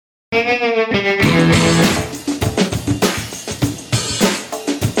Hi,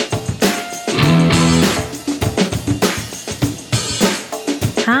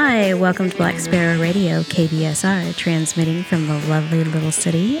 welcome to Black Sparrow Radio, KBSR, transmitting from the lovely little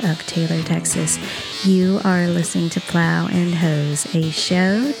city of Taylor, Texas. You are listening to Plow and Hose, a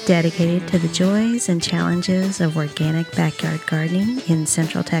show dedicated to the joys and challenges of organic backyard gardening in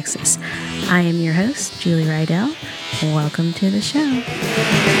Central Texas. I am your host, Julie Rydell. Welcome to the show.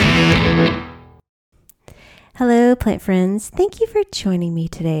 Hello, plant friends. Thank you for joining me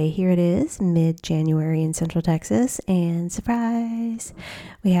today. Here it is, mid-January in Central Texas, and surprise,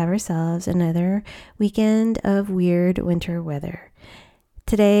 we have ourselves another weekend of weird winter weather.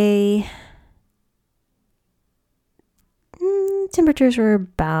 Today, temperatures were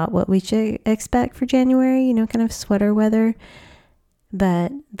about what we should expect for January, kind of sweater weather,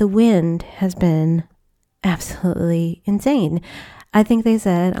 but the wind has been absolutely insane. I think they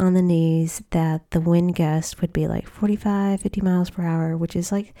said on the news that the wind gust would be like 45, 50 miles per hour, which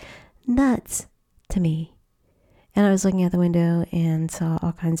is like nuts to me. And I was looking out the window and saw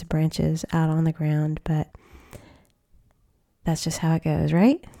all kinds of branches out on the ground, but that's just how it goes,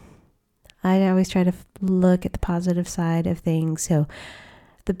 right? I always try to look at the positive side of things. So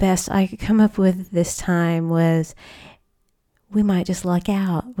the best I could come up with this time was we might just luck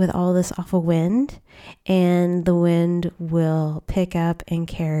out with all this awful wind, and the wind will pick up and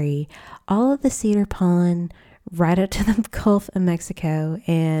carry all of the cedar pollen right up to the Gulf of Mexico,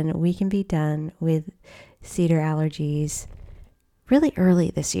 and we can be done with cedar allergies really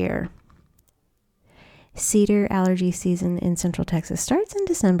early this year. Cedar allergy season in Central Texas starts in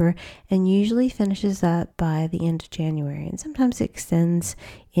December and usually finishes up by the end of January, and sometimes it extends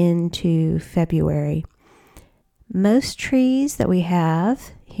into February. Most trees that we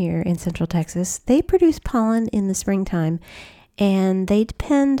have here in Central Texas, they produce pollen in the springtime, and they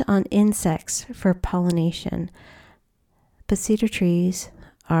depend on insects for pollination. But cedar trees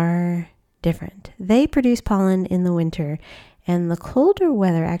are different. They produce pollen in the winter, and the colder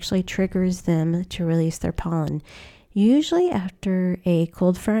weather actually triggers them to release their pollen. Usually after a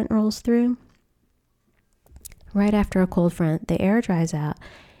cold front rolls through, right after a cold front, the air dries out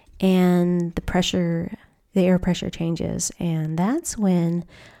and the air pressure changes, and that's when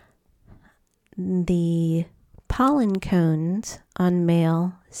the pollen cones on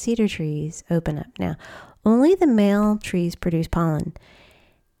male cedar trees open up. Now, only the male trees produce pollen,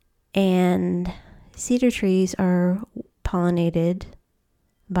 and cedar trees are pollinated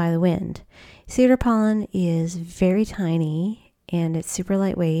by the wind. Cedar pollen is very tiny, and it's super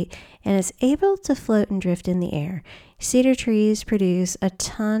lightweight, and it's able to float and drift in the air. Cedar trees produce a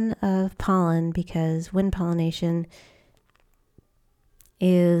ton of pollen because wind pollination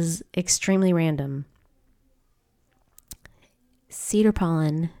is extremely random. Cedar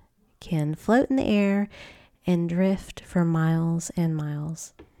pollen can float in the air and drift for miles and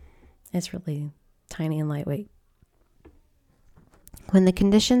miles. It's really tiny and lightweight. When the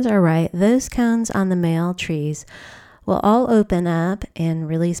conditions are right, those cones on the male trees will all open up and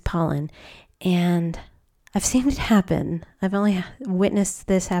release pollen. And I've seen it happen. I've only witnessed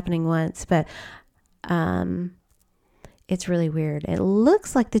this happening once, but it's really weird. It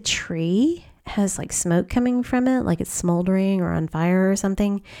looks like the tree has like smoke coming from it, like it's smoldering or on fire or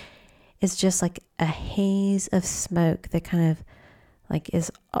something. It's just like a haze of smoke that kind of like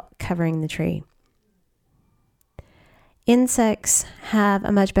is covering the tree. Insects have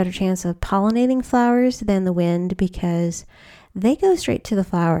a much better chance of pollinating flowers than the wind because they go straight to the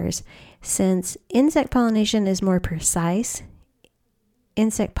flowers. Since insect pollination is more precise,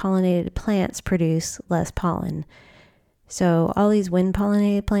 insect pollinated plants produce less pollen. So all these wind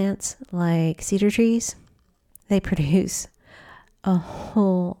pollinated plants like cedar trees, they produce a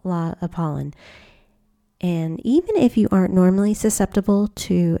whole lot of pollen. And even if you aren't normally susceptible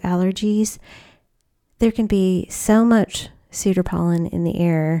to allergies, there can be so much cedar pollen in the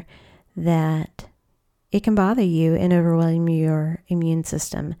air that it can bother you and overwhelm your immune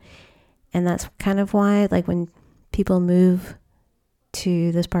system. And that's kind of why, like when people move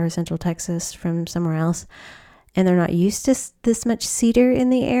to this part of Central Texas from somewhere else and they're not used to this much cedar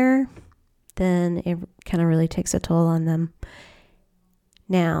in the air, then it kind of really takes a toll on them.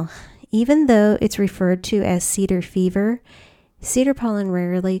 Now, even though it's referred to as cedar fever, cedar pollen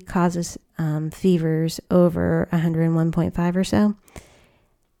rarely causes fevers over 101.5 or so.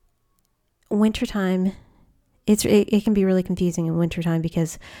 Wintertime, it can be really confusing in wintertime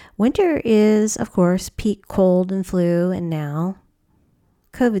because winter is, of course, peak cold and flu, and now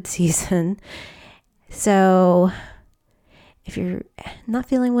COVID season. So if you're not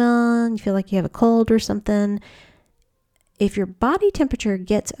feeling well and you feel like you have a cold or something, if your body temperature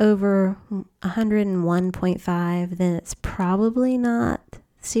gets over 101.5, then it's probably not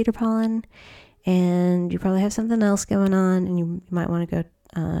cedar pollen, and you probably have something else going on, and you might want to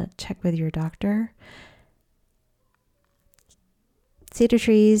go check with your doctor. Cedar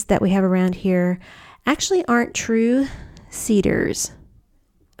trees that we have around here actually aren't true cedars,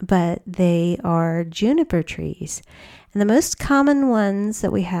 but they are juniper trees. And the most common ones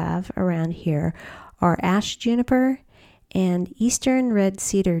that we have around here are ash juniper and eastern red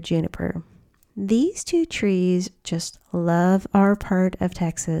cedar juniper. These two trees just love our part of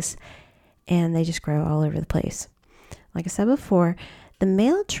Texas, and they just grow all over the place. Like I said before, the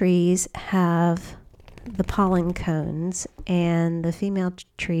male trees have the pollen cones, and the female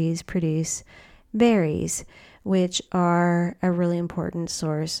trees produce berries, which are a really important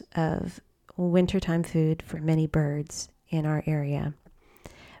source of wintertime food for many birds in our area.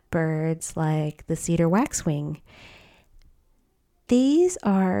 Birds like the cedar waxwing. These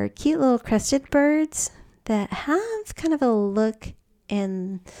are cute little crested birds that have kind of a look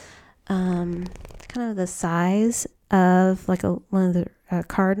and kind of the size of like one of the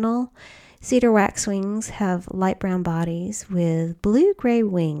cardinal. Cedar waxwings have light brown bodies with blue-gray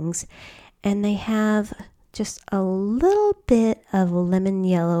wings, and they have just a little bit of lemon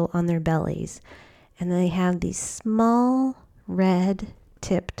yellow on their bellies. And they have these small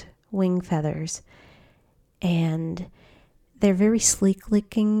red-tipped wing feathers. And they're very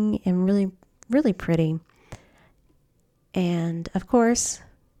sleek-looking and really, really pretty. And, of course,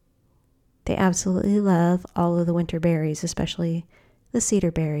 they absolutely love all of the winter berries, especially the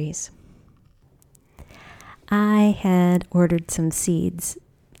cedar berries. I had ordered some seeds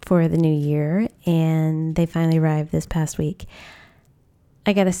for the new year, and they finally arrived this past week.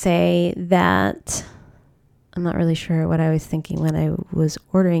 I gotta say that I'm not really sure what I was thinking when I was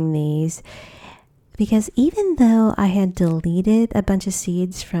ordering these, because even though I had deleted a bunch of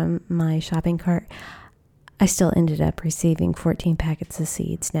seeds from my shopping cart, I still ended up receiving 14 packets of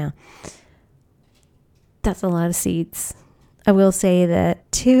seeds. Now, that's a lot of seeds. I will say that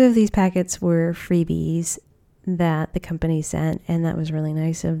 2 of these packets were freebies that the company sent, and that was really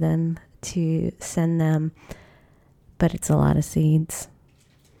nice of them to send them, but it's a lot of seeds.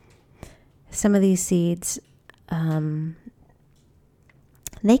 Some of these seeds,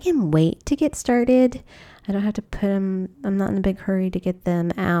 they can wait to get started. I don't have to put them, I'm not in a big hurry to get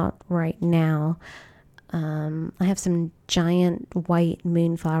them out right now. I have some giant white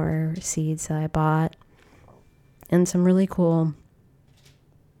moonflower seeds that I bought, and some really cool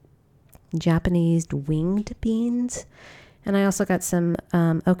Japanese winged beans. And I also got some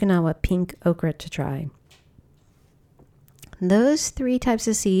Okinawa pink okra to try. Those 3 types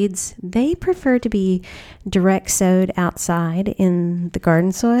of seeds, they prefer to be direct sowed outside in the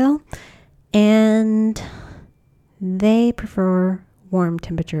garden soil, and they prefer warm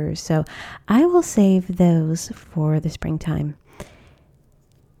temperatures. So I will save those for the springtime.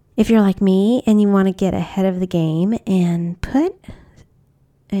 If you're like me and you want to get ahead of the game and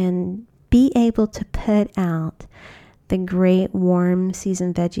be able to put out the great warm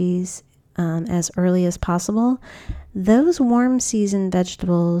season veggies as early as possible, those warm season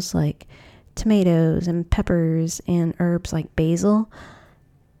vegetables like tomatoes and peppers and herbs like basil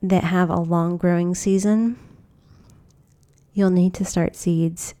that have a long growing season, you'll need to start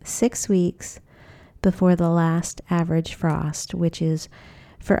seeds 6 weeks before the last average frost, which is,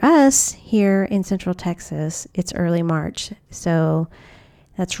 for us here in Central Texas, it's early March. So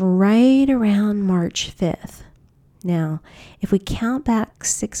that's right around March 5th. Now, if we count back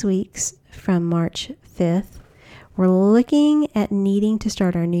 6 weeks from March 5th, we're looking at needing to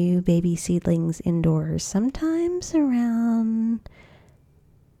start our new baby seedlings indoors sometimes around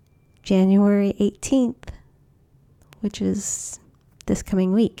January 18th, which is this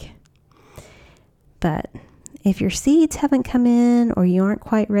coming week. But if your seeds haven't come in or you aren't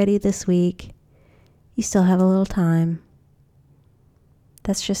quite ready this week, you still have a little time.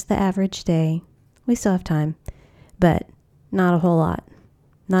 That's just the average day. We still have time, but not a whole lot.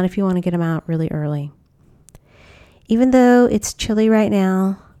 Not if you want to get them out really early. Even though it's chilly right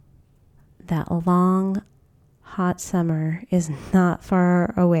now, that long, hot summer is not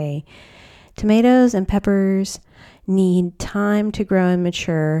far away. Tomatoes and peppers need time to grow and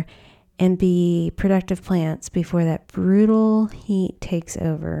mature and be productive plants before that brutal heat takes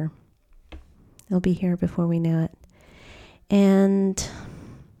over. It'll be here before we know it. And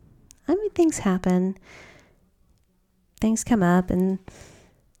I mean, things happen. Things come up, and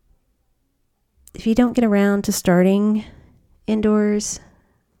if you don't get around to starting indoors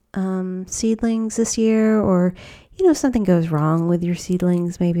seedlings this year, or something goes wrong with your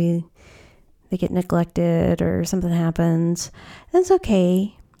seedlings, maybe they get neglected or something happens, that's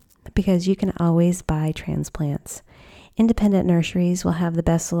okay because you can always buy transplants. Independent nurseries will have the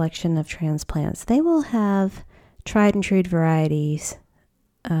best selection of transplants. They will have tried and true varieties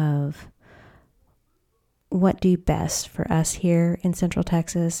of what do best for us here in Central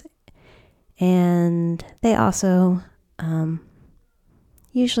Texas. And they also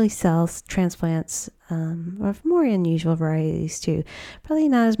usually sell transplants of more unusual varieties too. Probably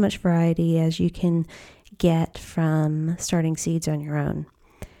not as much variety as you can get from starting seeds on your own.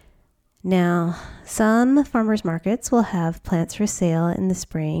 Now, some farmers markets will have plants for sale in the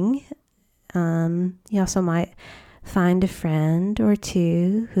spring. You also might find a friend or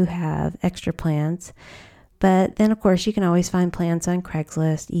two who have extra plants. But then, of course, you can always find plants on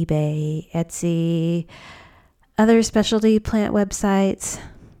Craigslist, eBay, Etsy, other specialty plant websites.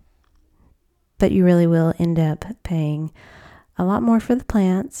 But you really will end up paying a lot more for the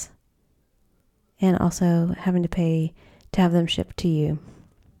plants and also having to pay to have them shipped to you.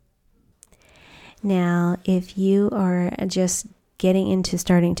 Now, if you are just getting into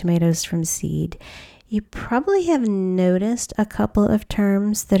starting tomatoes from seed, you probably have noticed a couple of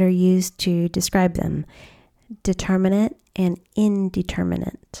terms that are used to describe them: determinate and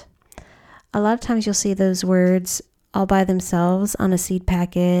indeterminate. A lot of times you'll see those words all by themselves on a seed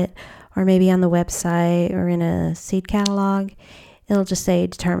packet or maybe on the website or in a seed catalog. It'll just say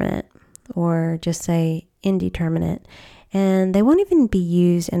determinate or just say indeterminate, and they won't even be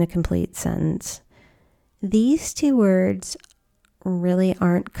used in a complete sentence. These two words really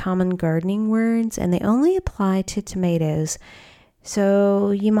aren't common gardening words, and they only apply to tomatoes. So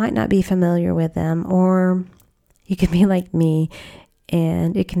you might not be familiar with them, or you could be like me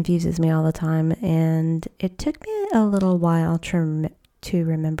and it confuses me all the time. And it took me a little while to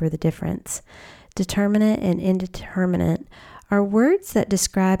remember the difference. Determinate and indeterminate are words that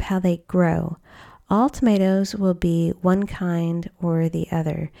describe how they grow. All tomatoes will be one kind or the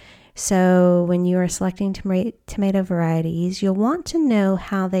other. So when you are selecting tomato varieties, you'll want to know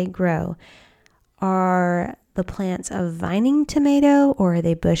how they grow. Are the plants a vining tomato or are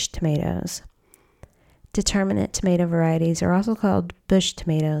they bush tomatoes? Determinate tomato varieties are also called bush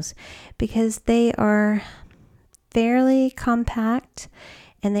tomatoes because they are fairly compact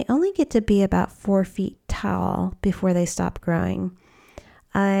and they only get to be about 4 feet tall before they stop growing.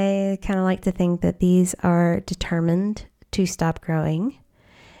 I kind of like to think that these are determined to stop growing.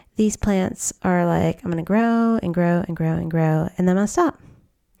 These plants are like, I'm going to grow and grow and grow and grow, and then I'm going to stop.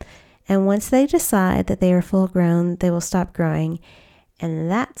 And once they decide that they are full grown, they will stop growing,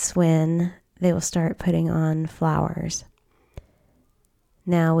 and that's when they will start putting on flowers.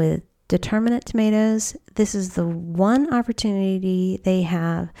 Now with determinate tomatoes, this is the one opportunity they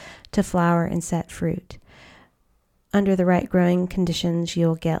have to flower and set fruit. Under the right growing conditions,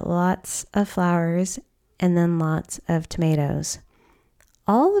 you'll get lots of flowers and then lots of tomatoes.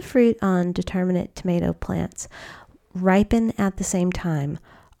 All the fruit on determinate tomato plants ripen at the same time,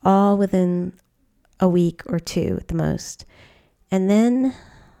 all within a week or two at the most. And then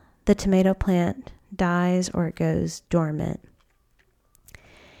the tomato plant dies or it goes dormant.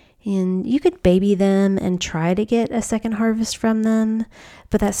 And you could baby them and try to get a second harvest from them,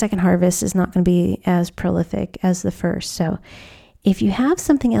 but that second harvest is not going to be as prolific as the first. So if you have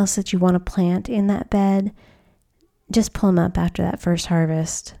something else that you want to plant in that bed, just pull them up after that first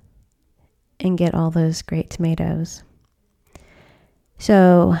harvest and get all those great tomatoes.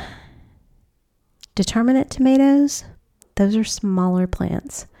 So determinate tomatoes, those are smaller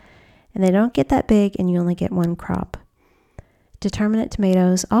plants and they don't get that big and you only get one crop. Determinate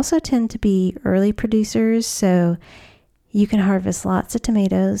tomatoes also tend to be early producers, so you can harvest lots of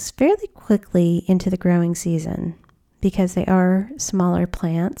tomatoes fairly quickly into the growing season. Because they are smaller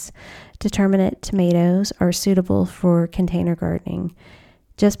plants, determinate tomatoes are suitable for container gardening.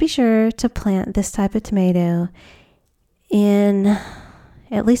 Just be sure to plant this type of tomato in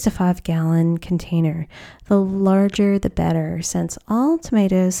at least a 5-gallon container. The larger the better, since all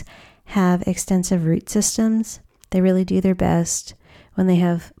tomatoes have extensive root systems. They really do their best when they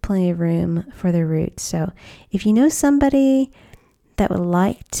have plenty of room for their roots. So if you know somebody that would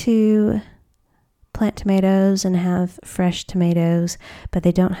like to plant tomatoes and have fresh tomatoes, but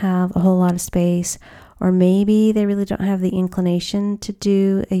they don't have a whole lot of space, or maybe they really don't have the inclination to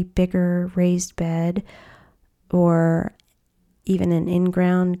do a bigger raised bed or even an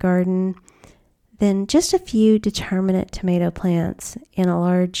in-ground garden, then just a few determinate tomato plants in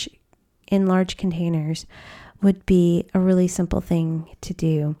large containers would be a really simple thing to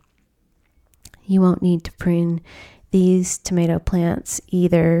do. You won't need to prune these tomato plants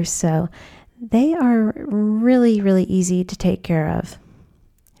either, so they are really, really easy to take care of.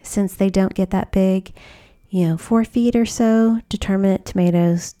 Since they don't get that big, 4 feet or so, determinate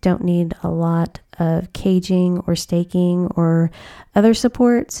tomatoes don't need a lot of caging or staking or other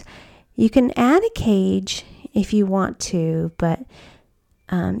supports. You can add a cage if you want to, but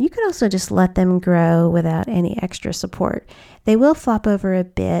you could also just let them grow without any extra support. They will flop over a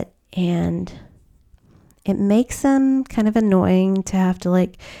bit, and it makes them kind of annoying to have to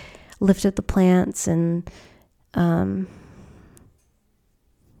lift up the plants, and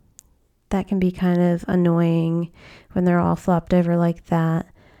that can be kind of annoying when they're all flopped over like that.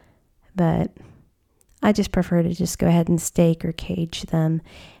 But I just prefer to just go ahead and stake or cage them.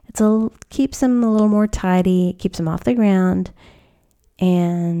 Keeps them a little more tidy, it keeps them off the ground.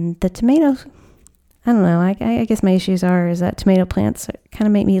 And the tomatoes, I don't know, I guess my issues is that tomato plants kind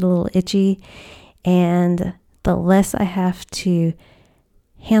of make me a little itchy, and the less I have to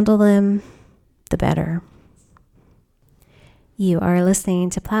handle them, the better. You are listening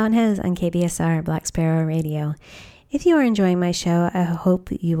to Plow and Hose on KBSR Black Sparrow Radio. If you are enjoying my show, I hope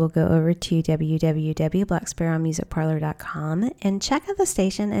you will go over to www.blacksparrowmusicparlor.com and check out the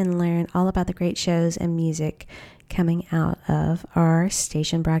station and learn all about the great shows and music coming out of our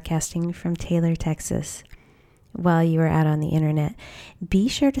station broadcasting from Taylor, Texas. While you are out on the internet, be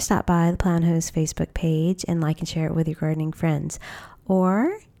sure to stop by the Plow and Hose Facebook page and like and share it with your gardening friends.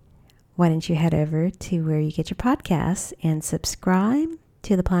 Or why don't you head over to where you get your podcasts and subscribe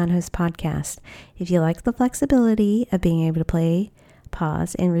to the Plow and Hose podcast. If you like the flexibility of being able to play,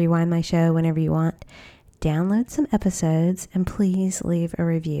 pause, and rewind my show whenever you want, download some episodes and please leave a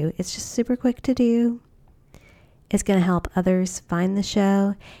review. It's just super quick to do. It's going to help others find the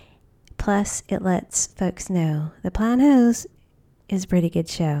show. Plus, it lets folks know the Plow and Hose is a pretty good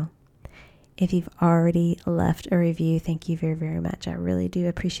show. If you've already left a review, thank you very, very much. I really do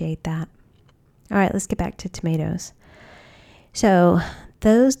appreciate that. All right, let's get back to tomatoes. So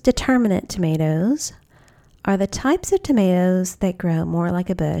those determinate tomatoes are the types of tomatoes that grow more like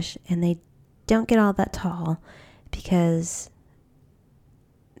a bush, and they don't get all that tall because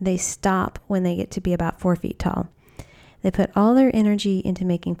they stop when they get to be about 4 feet tall. They put all their energy into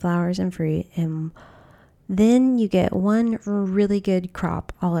making flowers and fruit, and then you get one really good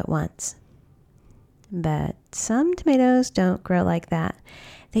crop all at once. But some tomatoes don't grow like that.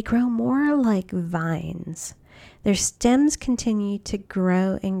 They grow more like vines. Their stems continue to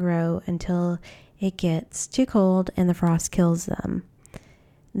grow and grow until it gets too cold and the frost kills them.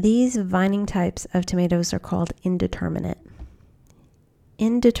 These vining types of tomatoes are called indeterminate.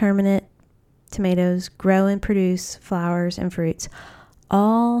 Indeterminate tomatoes grow and produce flowers and fruits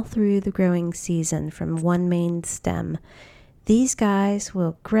all through the growing season from one main stem. These guys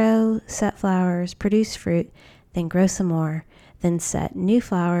will grow, set flowers, produce fruit, then grow some more, then set new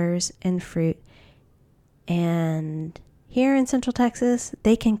flowers and fruit. And here in Central Texas,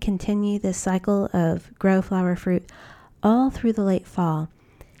 they can continue this cycle of grow, flower, fruit all through the late fall.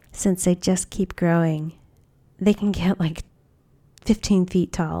 Since they just keep growing, they can get 15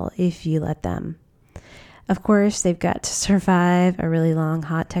 feet tall if you let them. Of course, they've got to survive a really long,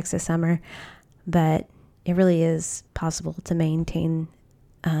 hot Texas summer, but it really is possible to maintain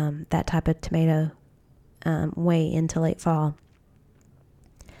that type of tomato way into late fall.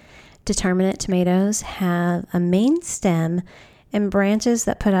 Determinate tomatoes have a main stem and branches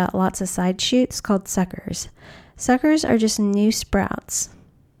that put out lots of side shoots called suckers. Suckers are just new sprouts.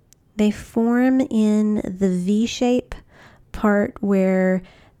 They form in the V-shape part where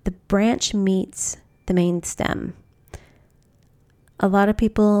the branch meets the main stem. A lot of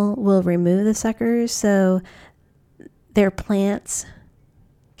people will remove the suckers so their plants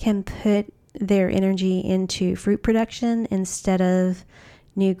can put their energy into fruit production instead of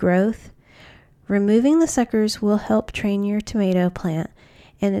new growth. Removing the suckers will help train your tomato plant,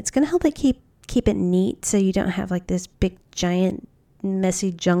 and it's going to help it keep it neat so you don't have this big giant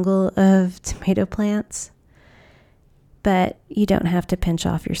messy jungle of tomato plants. But you don't have to pinch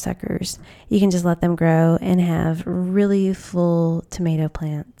off your suckers. You can just let them grow and have really full tomato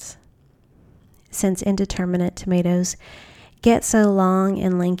plants. Since indeterminate tomatoes get so long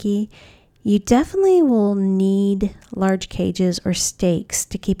and lanky, you definitely will need large cages or stakes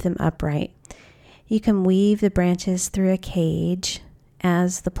to keep them upright. You can weave the branches through a cage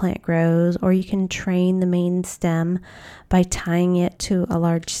as the plant grows, or you can train the main stem by tying it to a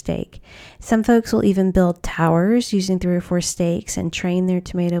large stake. Some folks will even build towers using 3 or 4 stakes and train their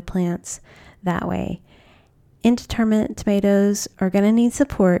tomato plants that way. Indeterminate tomatoes are going to need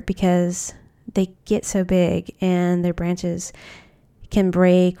support because they get so big and their branches can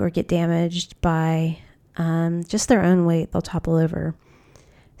break or get damaged by just their own weight. They'll topple over.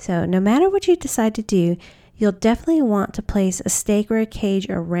 So no matter what you decide to do, You'll definitely want to place a stake or a cage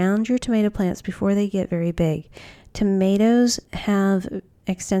around your tomato plants before they get very big. Tomatoes have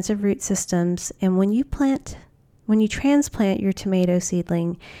extensive root systems, and when you transplant your tomato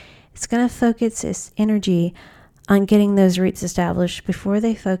seedling, it's going to focus its energy on getting those roots established before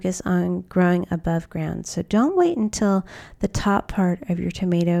they focus on growing above ground. So don't wait until the top part of your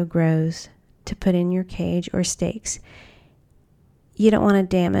tomato grows to put in your cage or stakes. You don't want to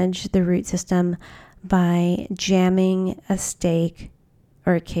damage the root system by jamming a stake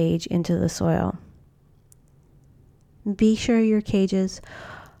or a cage into the soil. Be sure your cages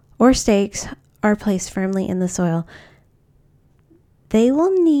or stakes are placed firmly in the soil. They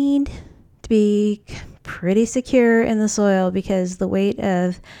will need to be pretty secure in the soil because the weight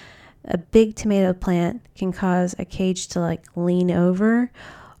of a big tomato plant can cause a cage to lean over,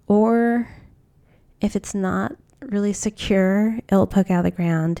 or if it's not really secure, it'll poke out of the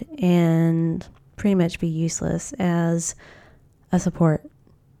ground and pretty much be useless as a support.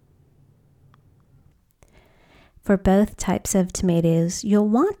 For both types of tomatoes, you'll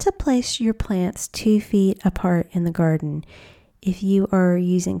want to place your plants 2 feet apart in the garden. If you are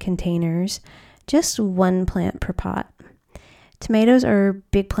using containers, just 1 plant per pot. Tomatoes are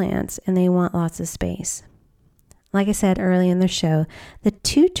big plants and they want lots of space. Like I said early in the show, the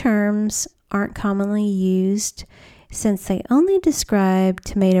 2 terms aren't commonly used since they only describe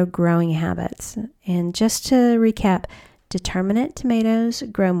tomato growing habits. And just to recap, determinate tomatoes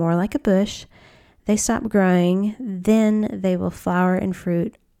grow more like a bush. They stop growing, then they will flower and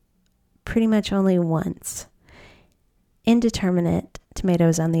fruit pretty much only once. Indeterminate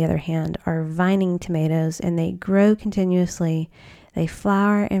tomatoes, on the other hand, are vining tomatoes, and they grow continuously. They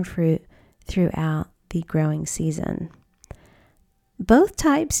flower and fruit throughout the growing season. Both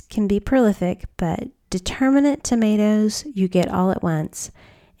types can be prolific, but determinate tomatoes you get all at once,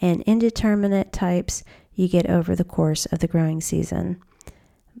 and indeterminate types you get over the course of the growing season.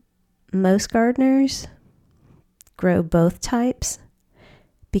 Most gardeners grow both types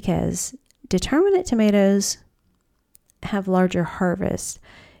because determinate tomatoes have larger harvests,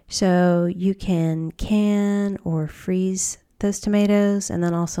 so you can or freeze those tomatoes and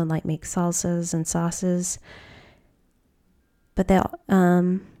then also make salsas and sauces. But they'll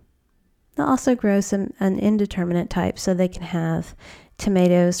also grow an indeterminate type so they can have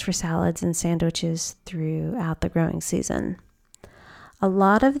tomatoes for salads and sandwiches throughout the growing season. A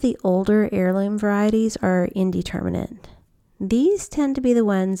lot of the older heirloom varieties are indeterminate. These tend to be the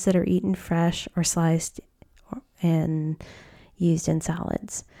ones that are eaten fresh or sliced and used in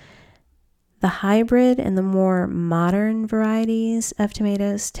salads. The hybrid and the more modern varieties of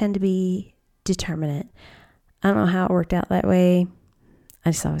tomatoes tend to be determinate. I don't know how it worked out that way.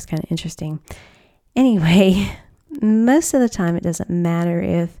 I just thought it was kind of interesting. Anyway, most of the time it doesn't matter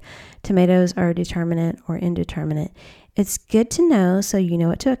if tomatoes are determinate or indeterminate. It's good to know so you know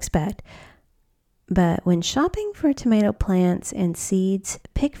what to expect. But when shopping for tomato plants and seeds,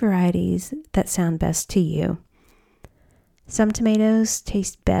 pick varieties that sound best to you. Some tomatoes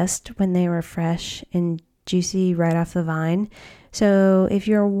taste best when they are fresh and juicy right off the vine. So if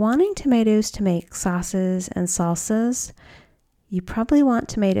you're wanting tomatoes to make sauces and salsas, you probably want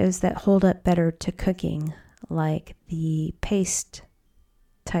tomatoes that hold up better to cooking, like the paste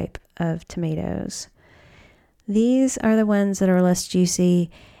type of tomatoes. These are the ones that are less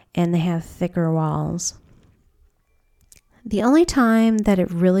juicy and they have thicker walls. The only time that it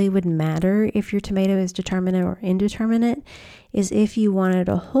really would matter if your tomato is determinate or indeterminate is if you wanted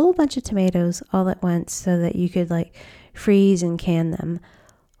a whole bunch of tomatoes all at once so that you could freeze and can them.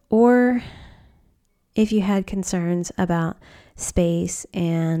 Or if you had concerns about space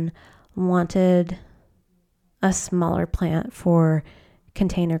and wanted a smaller plant for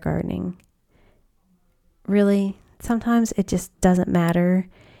container gardening. Really, sometimes it just doesn't matter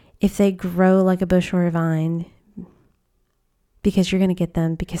if they grow like a bush or a vine, because you're going to get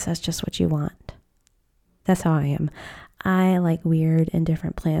them because that's just what you want. That's how I am. I like weird and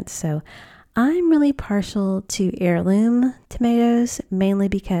different plants, so I'm really partial to heirloom tomatoes, mainly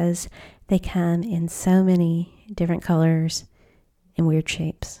because they come in so many different colors and weird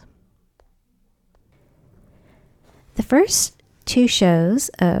shapes. The first 2 shows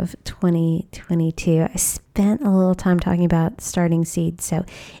of 2022, I spent a little time talking about starting seeds. So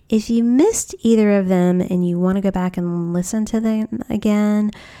if you missed either of them and you want to go back and listen to them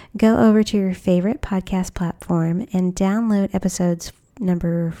again, go over to your favorite podcast platform and download episodes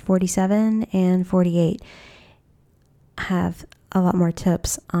number 47 and 48. I have a lot more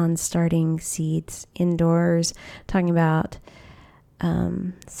tips on starting seeds indoors, talking about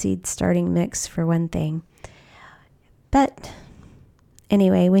seed starting mix for one thing. But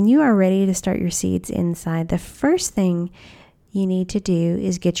Anyway, when you are ready to start your seeds inside, the first thing you need to do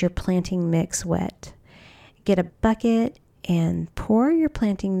is get your planting mix wet. Get a bucket and pour your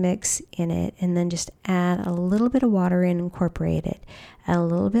planting mix in it, and then just add a little bit of water and incorporate it. Add a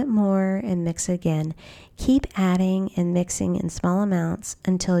little bit more and mix it again. Keep adding and mixing in small amounts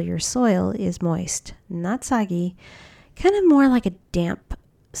until your soil is moist, not soggy, kind of more like a damp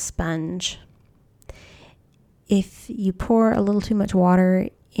sponge. If you pour a little too much water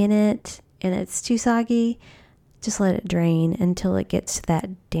in it and it's too soggy, just let it drain until it gets to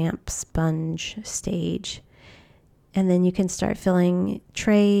that damp sponge stage. And then you can start filling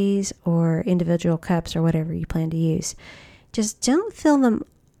trays or individual cups or whatever you plan to use. Just don't fill them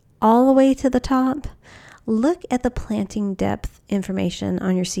all the way to the top. Look at the planting depth information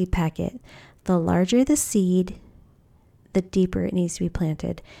on your seed packet. The larger the seed, the deeper it needs to be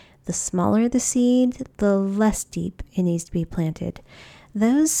planted. The smaller the seed, the less deep it needs to be planted.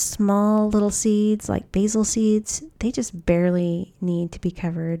 Those small little seeds, like basil seeds, they just barely need to be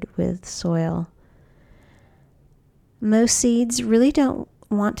covered with soil. Most seeds really don't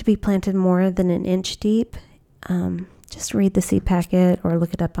want to be planted more than an inch deep. Just read the seed packet or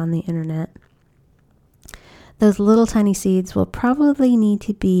look it up on the internet. Those little tiny seeds will probably need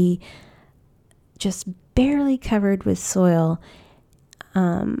to be just barely covered with soil.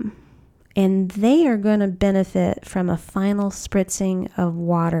 And they are going to benefit from a final spritzing of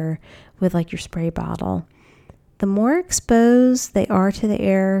water with like your spray bottle. The more exposed they are to the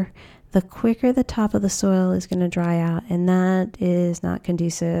air, the quicker the top of the soil is going to dry out, and that is not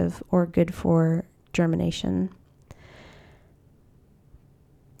conducive or good for germination.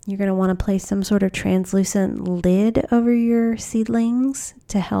 You're going to want to place some sort of translucent lid over your seedlings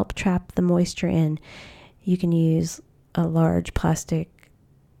to help trap the moisture in. You can use a large plastic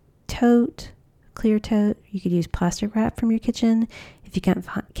tote, clear tote. You could use plastic wrap from your kitchen if you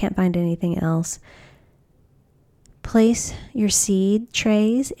can't find anything else. Place your seed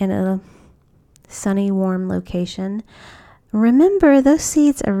trays in a sunny, warm location. Remember, those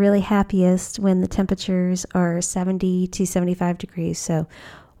seeds are really happiest when the temperatures are 70 to 75 degrees. So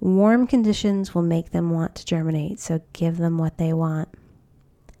warm conditions will make them want to germinate. So give them what they want.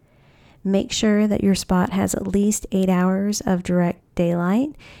 Make sure that your spot has at least 8 hours of direct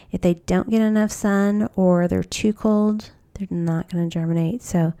daylight. If they don't get enough sun or they're too cold, they're not going to germinate.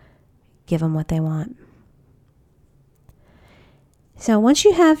 So give them what they want. So once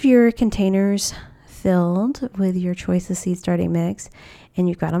you have your containers filled with your choice of seed starting mix, and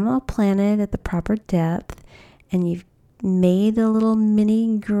you've got them all planted at the proper depth, and you've made a little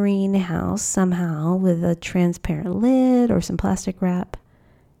mini greenhouse somehow with a transparent lid or some plastic wrap,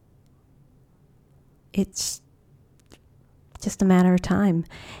 it's just a matter of time.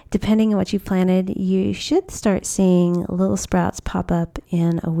 Depending on what you planted, you should start seeing little sprouts pop up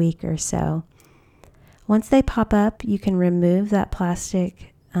in a week or so. Once they pop up, you can remove that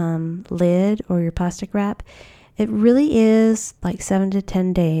plastic lid or your plastic wrap. It really is like 7 to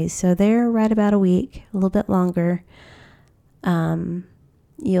 10 days. So they're right about a week, a little bit longer.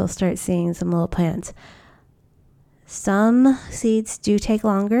 You'll start seeing some little plants. Some seeds do take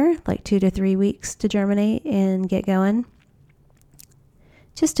longer, like 2 to 3 weeks to germinate and get going.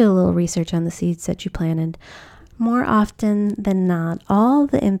 Just do a little research on the seeds that you planted. More often than not, all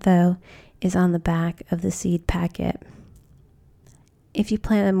the info is on the back of the seed packet. If you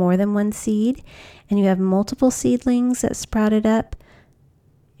planted more than one seed and you have multiple seedlings that sprouted up,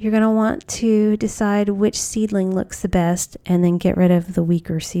 you're going to want to decide which seedling looks the best and then get rid of the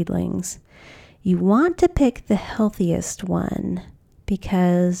weaker seedlings. You want to pick the healthiest one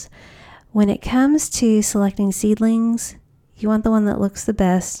because when it comes to selecting seedlings, you want the one that looks the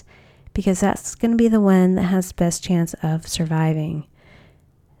best because that's going to be the one that has the best chance of surviving.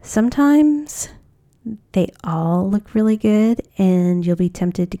 Sometimes they all look really good and you'll be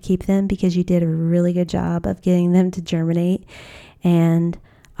tempted to keep them because you did a really good job of getting them to germinate, and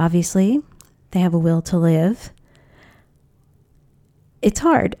obviously they have a will to live. It's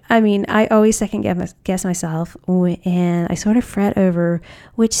hard. I mean, I always second guess myself, and I sort of fret over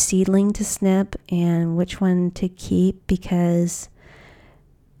which seedling to snip and which one to keep, because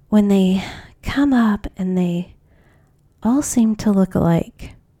when they come up and they all seem to look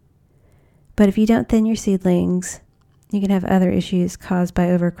alike. But if you don't thin your seedlings, you can have other issues caused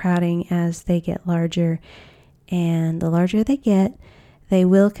by overcrowding as they get larger. And the larger they get, they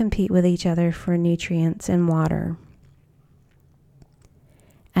will compete with each other for nutrients and water.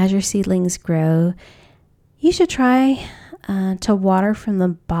 As your seedlings grow, you should try to water from the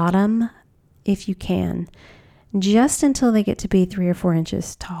bottom if you can, just until they get to be 3 or 4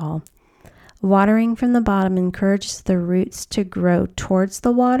 inches tall. Watering from the bottom encourages the roots to grow towards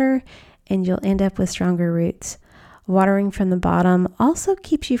the water, and you'll end up with stronger roots. Watering from the bottom also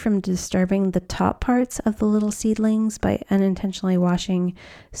keeps you from disturbing the top parts of the little seedlings by unintentionally washing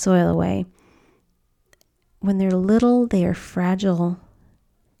soil away. When they're little, they are fragile,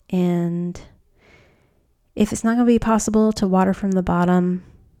 and if it's not going to be possible to water from the bottom,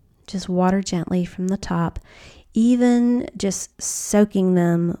 just water gently from the top, even just soaking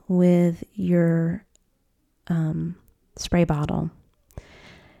them with your spray bottle.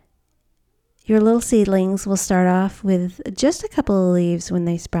 Your little seedlings will start off with just a couple of leaves when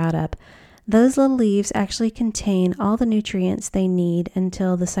they sprout up. Those little leaves actually contain all the nutrients they need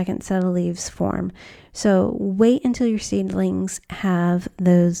until the second set of leaves form. So wait until your seedlings have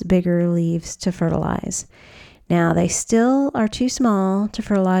those bigger leaves to fertilize. Now, they still are too small to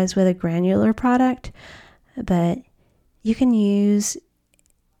fertilize with a granular product, but you can use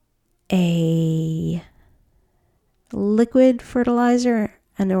a liquid fertilizer,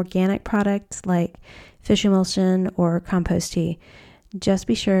 an organic product like fish emulsion or compost tea. Just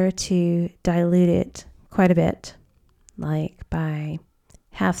be sure to dilute it quite a bit, like by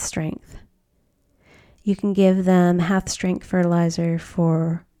half strength. You can give them half strength fertilizer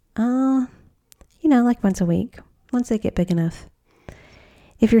for, like once a week, once they get big enough.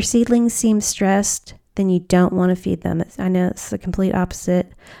 If your seedlings seem stressed, then you don't want to feed them. I know it's the complete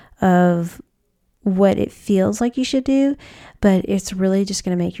opposite of what it feels like you should do, but it's really just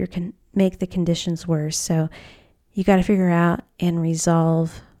going to make the conditions worse. So you got to figure out and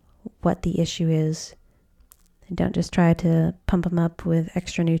resolve what the issue is. And don't just try to pump them up with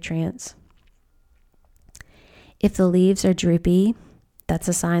extra nutrients. If the leaves are droopy, that's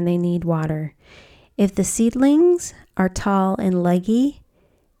a sign they need water. If the seedlings are tall and leggy,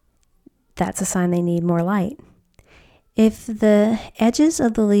 that's a sign they need more light. If the edges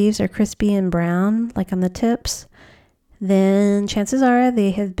of the leaves are crispy and brown, like on the tips, then chances are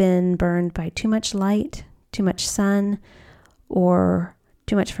they have been burned by too much light, too much sun, or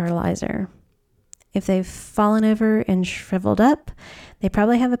too much fertilizer. If they've fallen over and shriveled up, they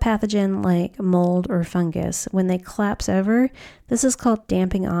probably have a pathogen like mold or fungus. When they collapse over, this is called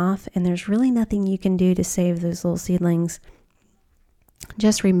damping off, and there's really nothing you can do to save those little seedlings.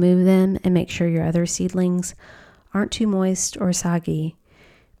 Just remove them and make sure your other seedlings aren't too moist or soggy.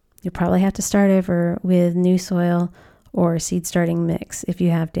 You'll probably have to start over with new soil or seed starting mix if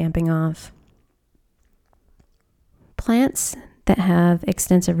you have damping off. Plants that have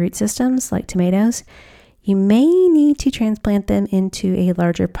extensive root systems, like tomatoes, you may need to transplant them into a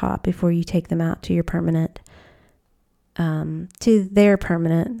larger pot before you take them out to your their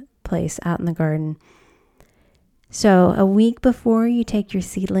permanent place out in the garden. So a week before you take your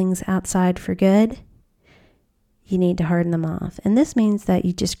seedlings outside for good, you need to harden them off. And this means that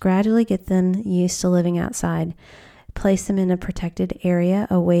you just gradually get them used to living outside. Place them in a protected area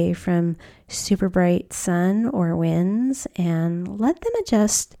away from super bright sun or winds and let them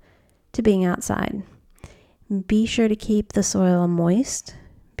adjust to being outside. Be sure to keep the soil moist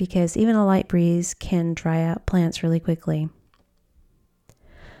because even a light breeze can dry out plants really quickly.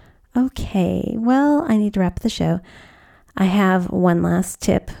 Okay, well, I need to wrap the show. I have one last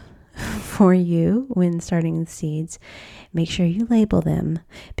tip for you when starting the seeds. Make sure you label them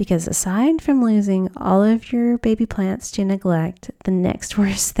because aside from losing all of your baby plants to neglect, the next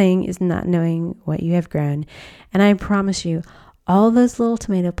worst thing is not knowing what you have grown. And I promise you, all those little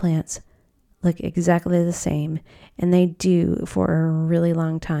tomato plants look exactly the same, and they do for a really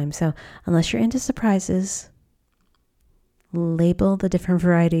long time. So unless you're into surprises, label the different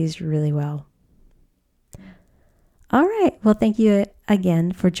varieties really well. All right. Well, thank you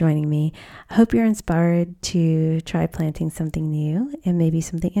again for joining me. I hope you're inspired to try planting something new and maybe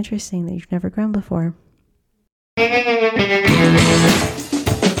something interesting that you've never grown before.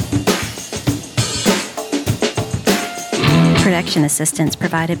 Production assistance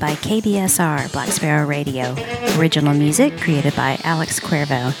provided by KBSR Black Sparrow Radio. Original music created by Alex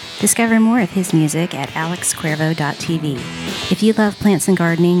Cuervo. Discover more of his music at alexcuervo.tv. If you love plants and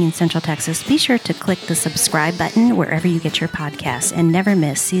gardening in Central Texas, be sure to click the subscribe button wherever you get your podcasts and never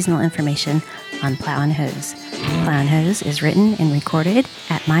miss seasonal information on Plow and Hose. Plow and Hose is written and recorded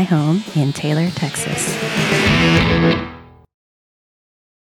at my home in Taylor, Texas.